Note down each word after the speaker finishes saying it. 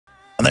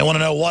And they want to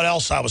know what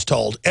else I was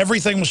told.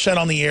 Everything was said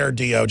on the air,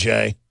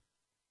 DOJ.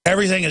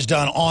 Everything is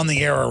done on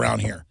the air around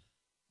here.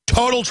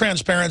 Total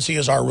transparency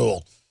is our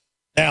rule.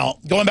 Now,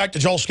 going back to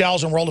Joel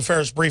Scalzo and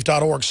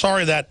worldaffairsbrief.org,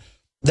 sorry that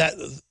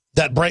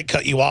break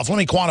cut you off. Let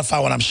me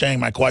quantify what I'm saying in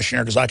my question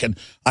here, because I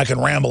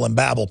can ramble and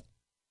babble.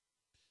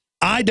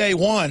 I, day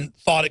one,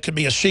 thought it could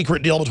be a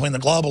secret deal between the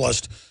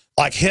globalists,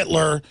 like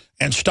Hitler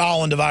and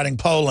Stalin dividing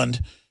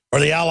Poland, or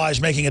the Allies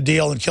making a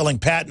deal and killing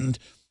Patton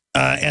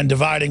and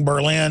dividing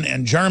Berlin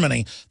and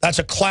Germany. That's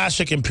a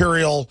classic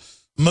imperial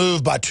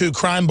move by two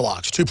crime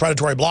blocs, two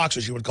predatory blocs,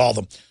 as you would call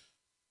them.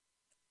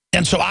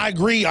 And so I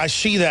agree, I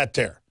see that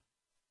there.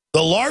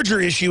 The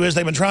larger issue is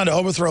they've been trying to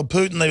overthrow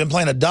Putin. They've been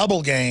playing a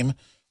double game,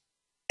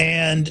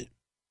 and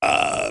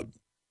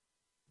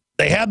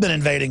they have been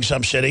invading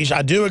some cities.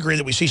 I do agree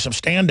that we see some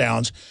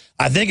stand-downs.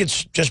 I think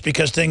it's just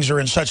because things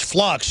are in such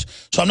flux.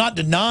 So I'm not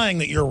denying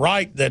that you're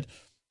right, that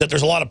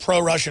there's a lot of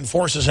pro-Russian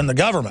forces in the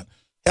government.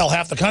 Hell,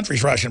 half the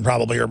country's Russian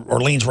probably, or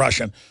leans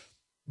Russian.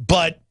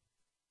 But,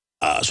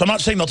 so I'm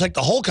not saying they'll take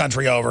the whole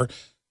country over.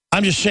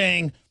 I'm just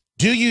saying,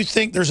 do you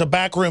think there's a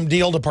backroom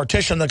deal to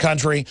partition the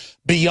country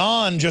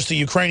beyond just the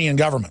Ukrainian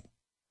government?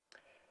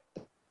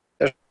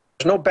 There's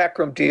no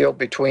backroom deal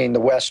between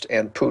the West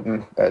and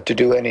Putin to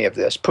do any of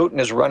this. Putin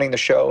is running the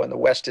show, and the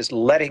West is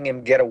letting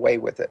him get away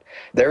with it.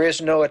 There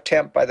is no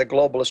attempt by the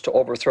globalists to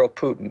overthrow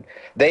Putin.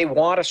 They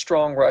want a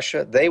strong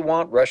Russia. They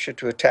want Russia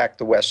to attack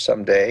the West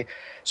someday,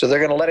 so they're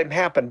going to let him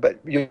happen. But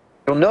you'll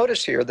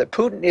notice here that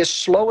Putin is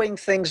slowing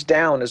things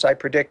down, as I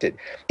predicted.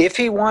 If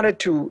he wanted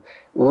to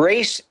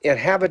race and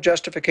have a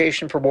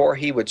justification for war,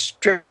 he would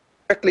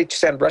strictly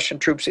send Russian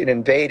troops in,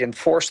 invade, and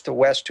force the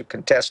West to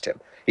contest him.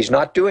 He's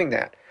not doing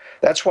that.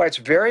 That's why it's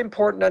very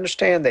important to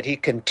understand that he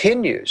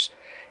continues,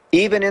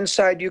 even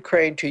inside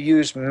Ukraine, to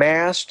use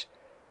masked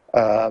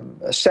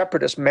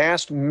separatists,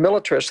 masked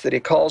militarists that he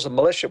calls a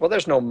militia. Well,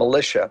 there's no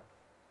militia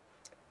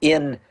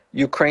in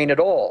Ukraine at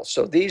all.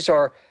 So these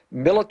are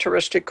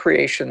militaristic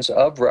creations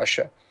of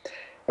Russia.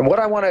 And what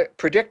I want to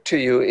predict to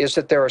you is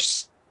that there are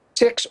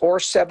 6 or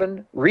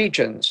 7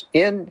 regions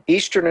in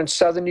eastern and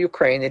southern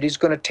Ukraine that he's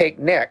going to take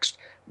next,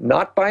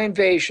 not by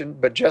invasion,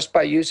 but just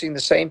by using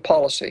the same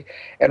policy.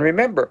 And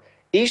remember,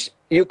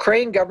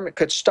 Ukraine government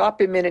could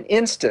stop him in an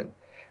instant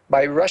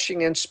by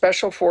rushing in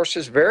special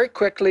forces very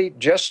quickly,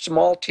 just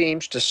small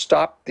teams, to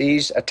stop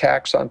these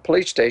attacks on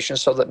police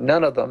stations so that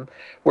none of them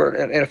were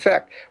in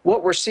effect.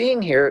 What we're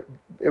seeing here,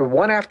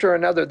 one after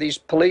another, these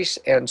police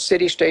and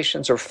city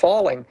stations are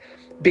falling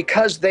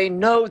because they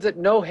know that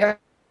no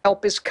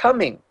help is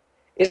coming.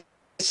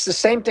 It's the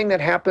same thing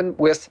that happened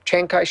with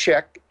Chiang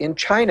Kai-shek in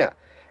China.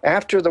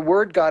 After the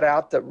word got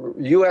out that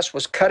the U.S.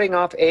 was cutting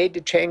off aid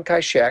to Chiang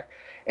Kai-shek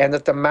and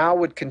that the Mao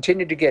would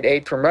continue to get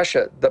aid from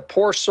Russia, the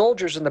poor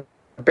soldiers in the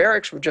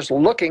barracks were just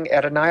looking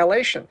at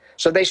annihilation.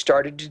 So they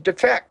started to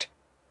defect.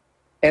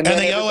 And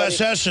the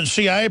OSS and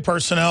CIA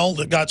personnel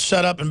that got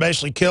set up and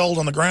basically killed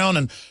on the ground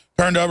and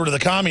turned over to the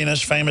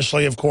communists,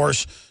 famously, of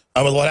course,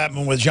 with what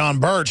happened with John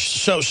Birch.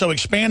 So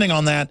expanding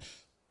on that,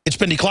 it's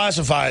been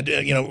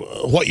declassified, you know,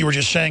 what you were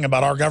just saying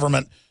about our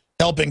government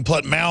helping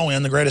put Mao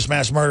in, the greatest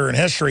mass murderer in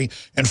history,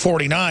 in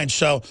 '49.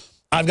 So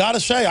I've got to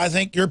say, I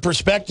think your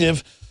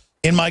perspective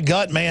in my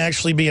gut may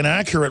actually be an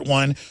accurate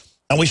one.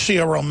 And we see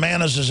a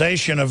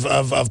romanticization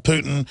of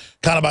Putin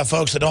kind of by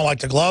folks that don't like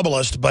the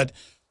globalists. But,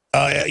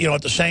 you know,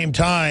 at the same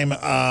time,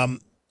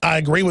 I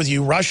agree with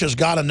you. Russia's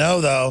got to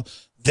know, though,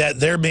 that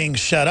they're being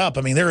set up.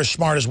 I mean, they're as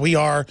smart as we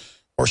are,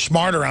 or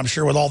smarter, I'm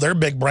sure, with all their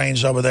big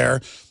brains over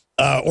there.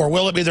 Or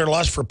will it be their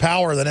lust for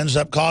power that ends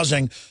up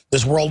causing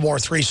this World War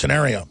III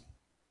scenario?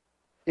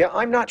 Yeah,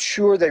 I'm not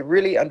sure they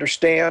really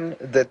understand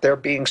that they're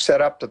being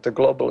set up, that the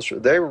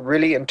globalists, they're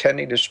really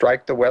intending to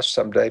strike the West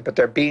someday, but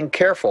they're being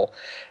careful.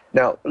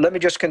 Now, let me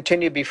just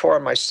continue before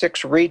my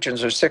 6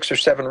 regions, or 6 or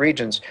 7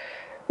 regions.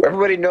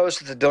 Everybody knows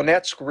that the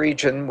Donetsk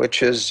region,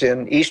 which is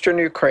in eastern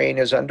Ukraine,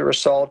 is under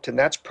assault, and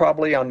that's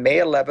probably on May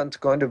 11th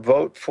going to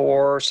vote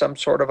for some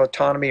sort of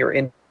autonomy or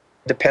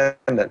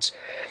independence.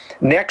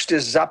 Next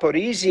is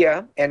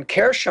Zaporizhia and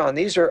Kherson.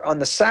 These are on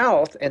the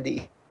south and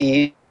the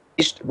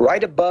east,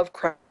 right above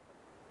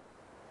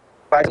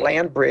by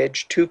land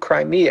bridge to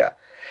Crimea.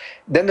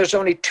 Then there's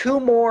only 2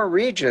 more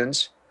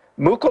regions,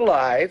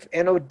 Mykolaiv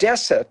and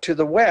Odessa to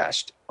the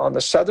west on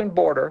the southern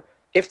border.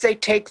 If they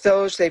take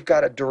those, they've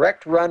got a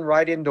direct run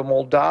right into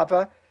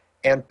Moldova,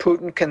 and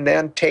Putin can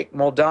then take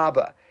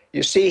Moldova.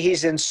 You see,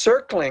 he's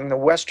encircling the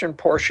western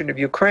portion of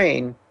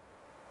Ukraine,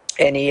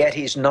 and yet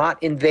he's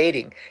not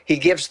invading. He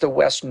gives the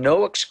West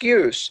no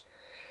excuse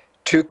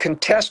to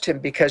contest him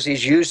because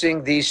he's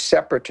using these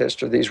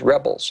separatists or these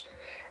rebels.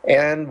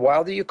 And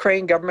while the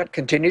Ukraine government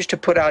continues to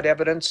put out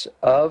evidence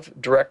of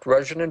direct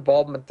Russian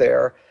involvement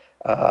there,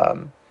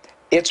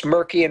 it's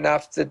murky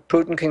enough that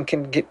Putin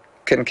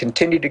can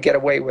continue to get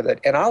away with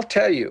it. And I'll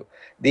tell you,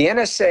 the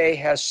NSA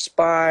has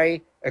spy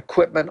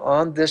equipment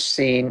on this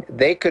scene.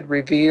 They could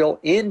reveal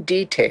in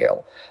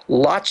detail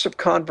lots of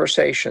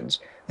conversations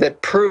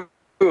that prove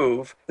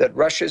that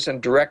Russia's in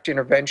direct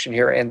intervention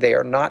here, and they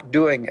are not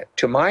doing it.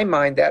 To my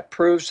mind, that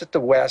proves that the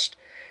West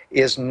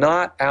is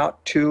not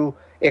out to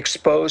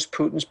expose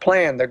Putin's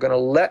plan. They're going to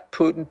let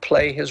Putin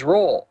play his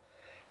role.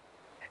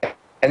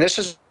 And this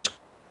is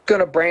going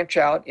to branch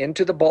out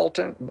into the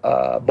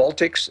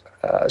Baltic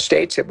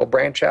states. It will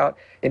branch out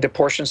into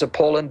portions of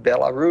Poland,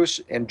 Belarus,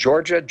 and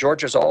Georgia.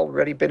 Georgia's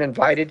already been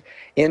invited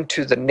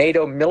into the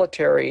NATO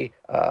military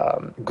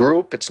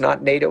group. It's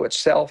not NATO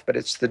itself, but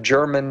it's the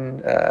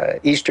German,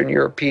 Eastern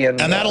European.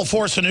 And that'll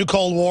force a new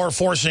Cold War,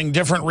 forcing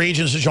different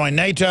regions to join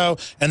NATO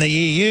and the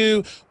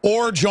EU,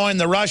 or join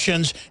the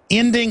Russians,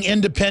 ending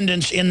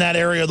independence in that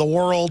area of the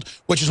world,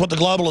 which is what the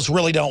globalists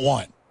really don't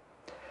want.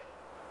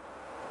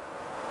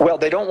 Well,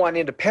 they don't want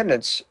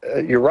independence,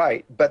 you're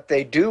right, but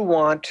they do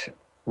want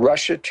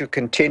Russia to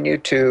continue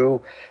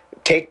to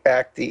take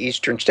back the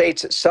eastern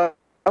states. At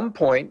some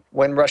point,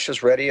 when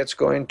Russia's ready, it's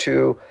going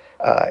to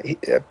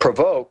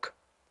provoke,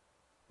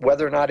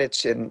 whether or not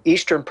it's an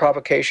eastern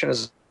provocation,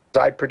 as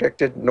I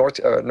predicted,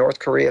 North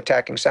Korea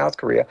attacking South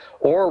Korea,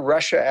 or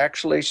Russia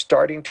actually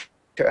starting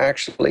to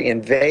actually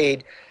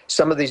invade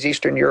some of these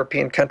Eastern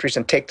European countries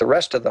and take the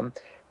rest of them.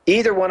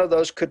 Either one of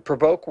those could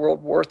provoke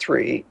World War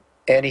III.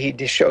 And he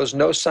shows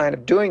no sign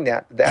of doing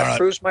that. That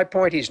proves my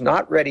point. He's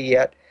not ready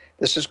yet.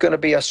 This is going to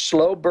be a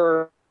slow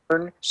burn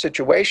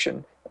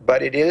situation,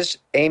 but it is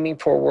aiming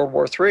for World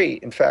War III.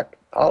 In fact,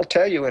 I'll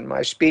tell you, in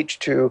my speech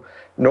to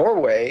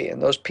Norway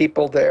and those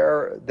people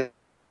there,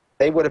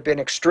 they would have been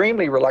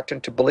extremely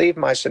reluctant to believe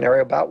my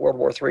scenario about World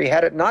War III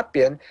had it not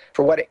been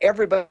for what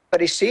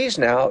everybody sees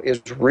now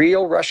is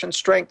real Russian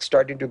strength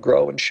starting to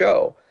grow and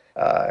show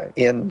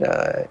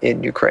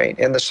in Ukraine.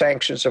 And the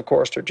sanctions, of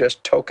course, are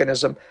just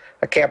tokenism.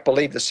 I can't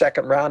believe the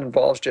second round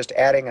involves just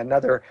adding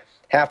another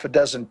half a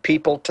dozen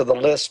people to the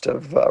list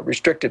of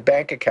restricted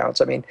bank accounts.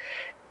 I mean,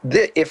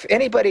 if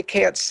anybody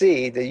can't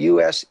see, the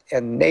U.S.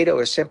 and NATO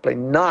is simply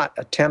not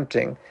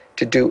attempting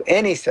to do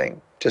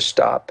anything to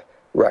stop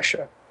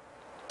Russia.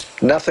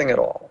 Nothing at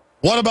all.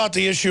 What about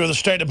the issue of the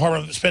State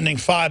Department spending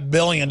 $5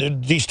 billion to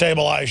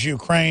destabilize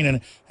Ukraine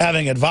and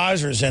having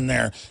advisors in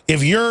there?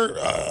 If your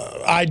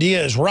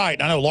idea is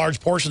right, I know large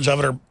portions of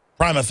it are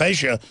prima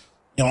facie,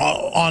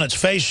 on its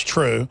face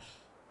true,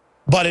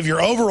 but if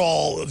your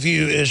overall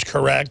view is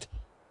correct,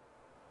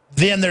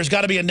 then there's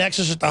got to be a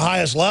nexus at the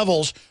highest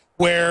levels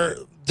where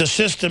the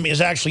system is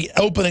actually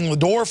opening the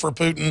door for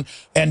Putin,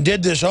 and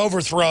did this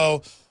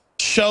overthrow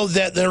show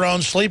that their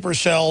own sleeper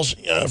cells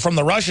from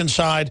the Russian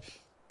side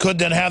could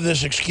then have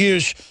this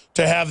excuse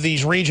to have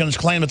these regions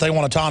claim that they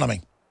want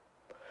autonomy?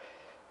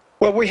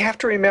 Well, we have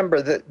to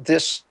remember that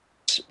this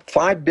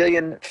 $5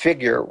 billion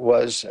figure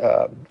was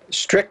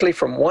strictly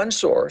from one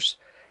source.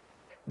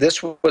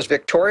 This was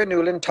Victoria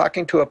Nuland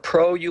talking to a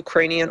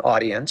pro-Ukrainian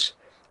audience,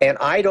 and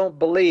I don't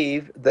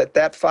believe that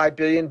that $5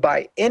 billion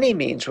by any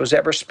means was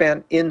ever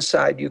spent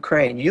inside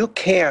Ukraine. You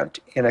can't,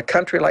 in a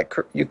country like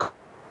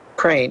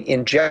Ukraine,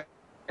 inject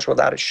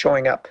without it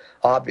showing up.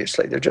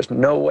 Obviously, there's just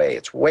no way.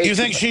 It's way. Do you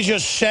think she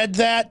just said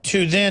that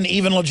to then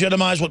even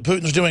legitimize what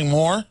Putin's doing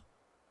more?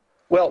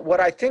 Well, what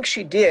I think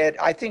she did,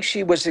 I think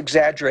she was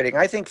exaggerating.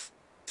 I think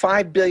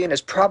 $5 billion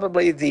is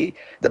probably the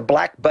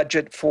black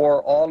budget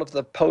for all of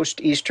the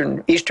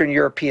post-Eastern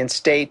European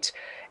states,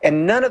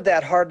 and none of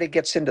that hardly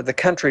gets into the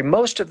country.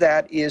 Most of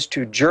that is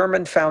to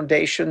German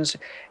foundations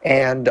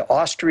and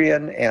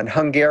Austrian and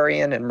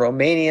Hungarian and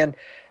Romanian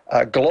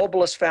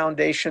globalist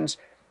foundations.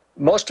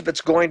 Most of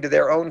it's going to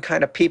their own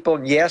kind of people.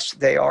 And yes,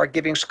 they are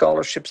giving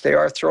scholarships. They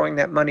are throwing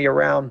that money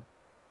around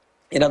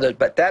in others.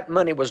 But that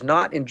money was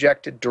not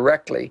injected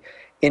directly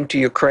into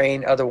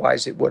Ukraine.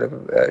 Otherwise, it would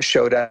have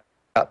showed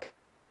up.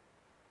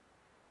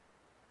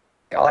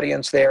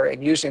 Audience there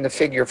and using the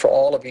figure for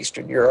all of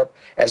Eastern Europe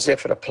as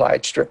if it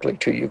applied strictly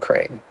to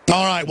Ukraine.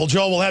 All right. Well,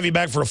 Joel, we'll have you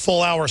back for a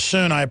full hour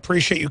soon. I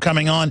appreciate you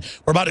coming on.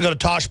 We're about to go to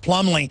Tosh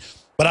Plumley,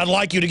 but I'd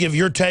like you to give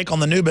your take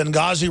on the new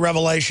Benghazi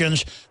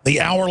revelations,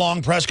 the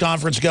hour-long press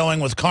conference going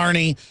with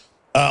Carney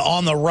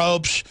on the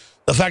ropes,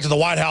 the fact that the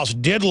White House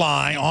did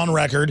lie on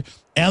record,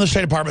 and the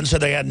State Department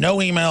said they had no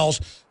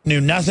emails, knew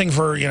nothing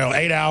for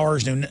 8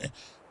 hours, and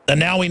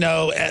now we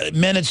know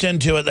minutes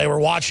into it they were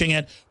watching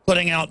it,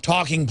 putting out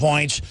talking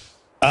points.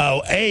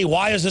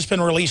 Why has this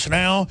been released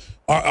now?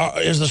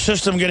 Is the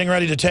system getting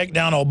ready to take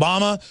down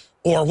Obama,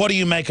 or what do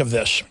you make of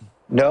this?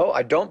 No,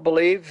 I don't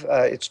believe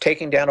it's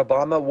taking down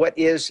Obama. What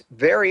is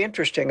very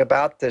interesting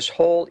about this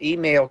whole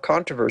email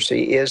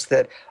controversy is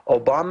that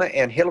Obama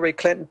and Hillary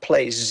Clinton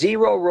play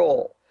zero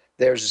role.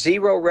 There's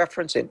zero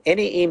reference in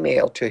any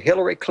email to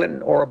Hillary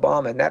Clinton or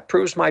Obama, and that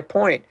proves my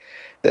point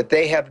that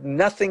they have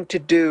nothing to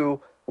do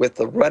with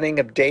the running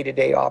of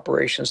day-to-day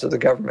operations of the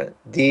government.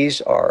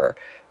 These are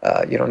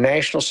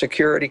national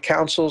security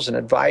councils and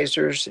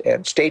advisors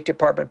and State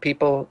Department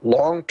people,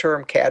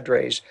 long-term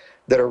cadres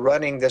that are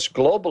running this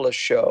globalist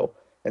show,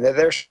 and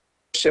they're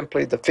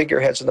simply the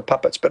figureheads and the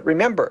puppets. But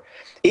remember,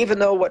 even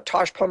though what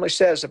Tosh Plumley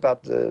says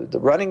about the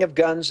running of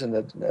guns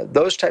and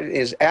those types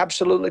is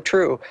absolutely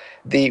true,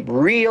 the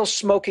real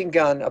smoking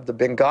gun of the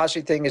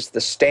Benghazi thing is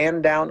the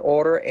stand-down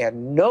order,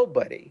 and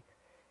nobody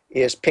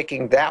is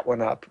picking that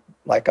one up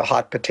like a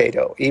hot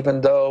potato,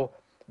 even though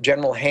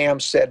General Ham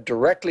said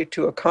directly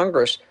to a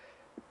Congress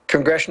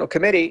congressional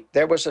committee,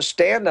 there was a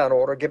stand-down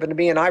order given to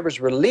me, and I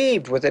was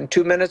relieved within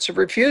 2 minutes of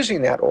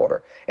refusing that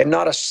order. And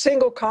not a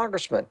single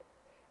congressman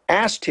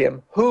asked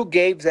him, who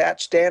gave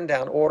that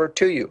stand-down order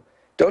to you?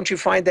 Don't you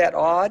find that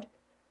odd?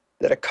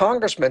 That a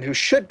congressman who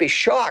should be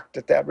shocked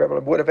at that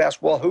revelation would have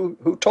asked, well,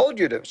 who told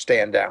you to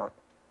stand down?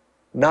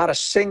 Not a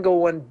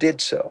single one did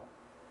so.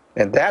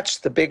 And that's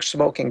the big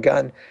smoking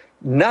gun.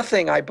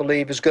 Nothing, I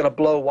believe, is going to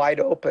blow wide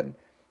open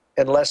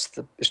unless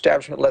the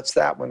establishment lets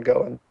that one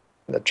go. And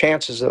the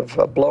chances of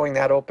blowing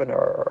that open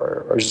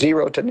are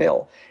 0 to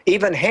nil.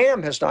 Even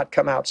Ham has not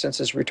come out since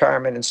his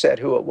retirement and said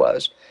who it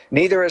was.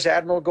 Neither has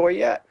Admiral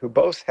Goyette, who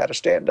both had a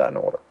stand-down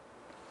order.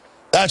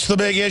 That's the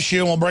big issue,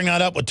 and we'll bring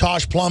that up with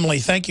Tosh Plumley.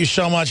 Thank you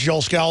so much,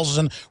 Joel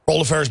Skousen,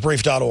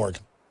 worldaffairsbrief.org.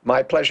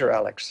 My pleasure,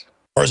 Alex.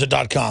 Or is it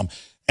 .com?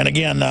 And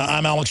again,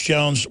 I'm Alex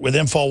Jones with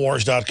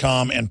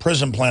Infowars.com and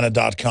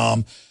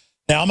PrisonPlanet.com.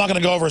 Now, I'm not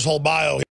going to go over his whole bio.